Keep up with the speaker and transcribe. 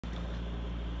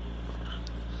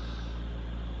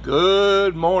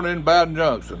Good morning, Bowden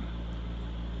Junction.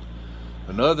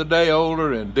 Another day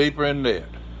older and deeper in debt.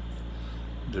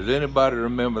 Does anybody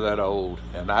remember that old,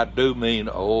 and I do mean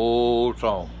old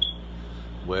song?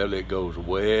 Well, it goes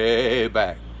way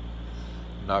back.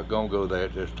 Not gonna go there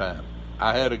this time.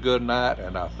 I had a good night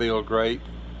and I feel great.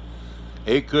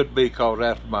 It could be cause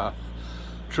after my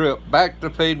trip back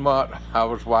to Piedmont, I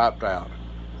was wiped out.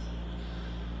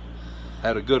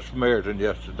 Had a good Samaritan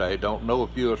yesterday. Don't know if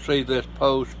you'll see this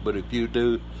post, but if you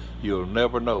do, you'll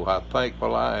never know how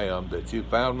thankful I am that you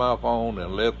found my phone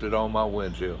and left it on my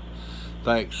windshield.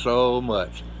 Thanks so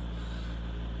much.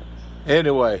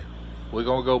 Anyway, we're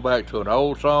gonna go back to an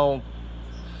old song,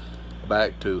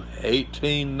 back to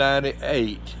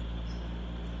 1898,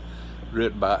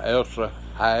 written by Elsa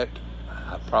Hyatt.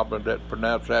 I probably didn't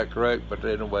pronounce that correct, but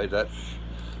anyway, that's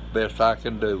the best I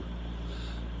can do.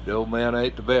 The old man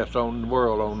ain't the best on the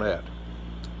world on that.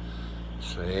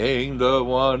 Sing the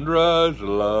wondrous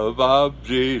love of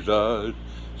Jesus,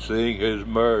 sing his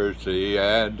mercy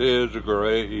and his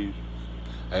grace,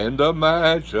 and the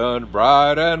mansion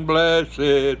bright and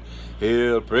blessed,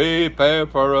 he'll prepare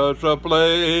for us a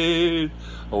place.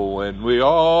 When we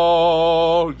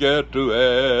all get to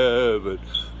heaven,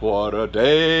 what a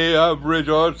day of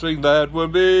rejoicing that will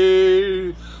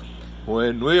be.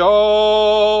 When we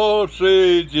all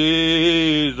see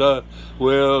Jesus,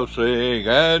 we'll sing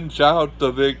and shout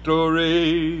the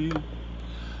victory.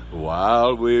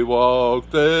 While we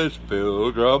walk this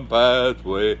pilgrim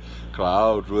pathway,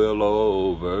 clouds will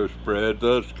overspread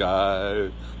the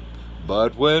sky.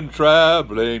 But when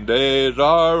traveling days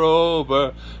are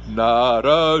over, not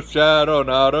a shadow,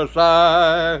 not a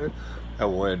sigh.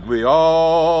 And when we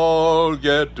all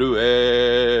get to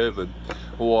heaven,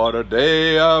 what a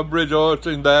day of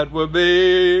rejoicing that will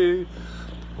be.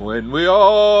 When we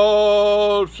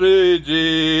all see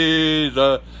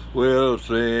Jesus, we'll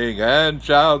sing and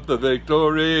shout the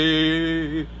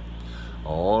victory.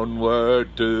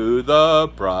 Onward to the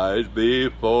prize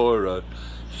before us,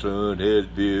 soon his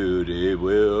beauty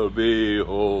will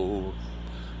behold.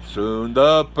 Soon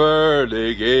the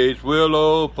pearly gates will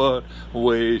open,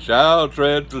 we shall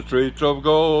tread the streets of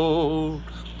gold.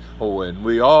 When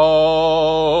we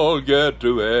all get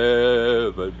to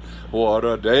heaven, what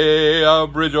a day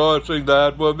of rejoicing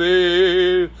that will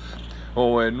be.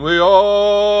 When we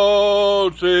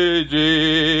all see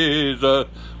Jesus,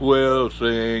 we'll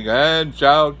sing and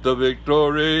shout the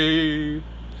victory.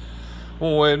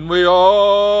 When we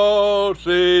all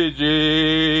see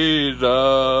Jesus,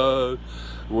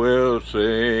 we'll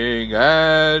sing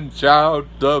and shout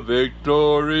the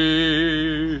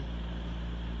victory.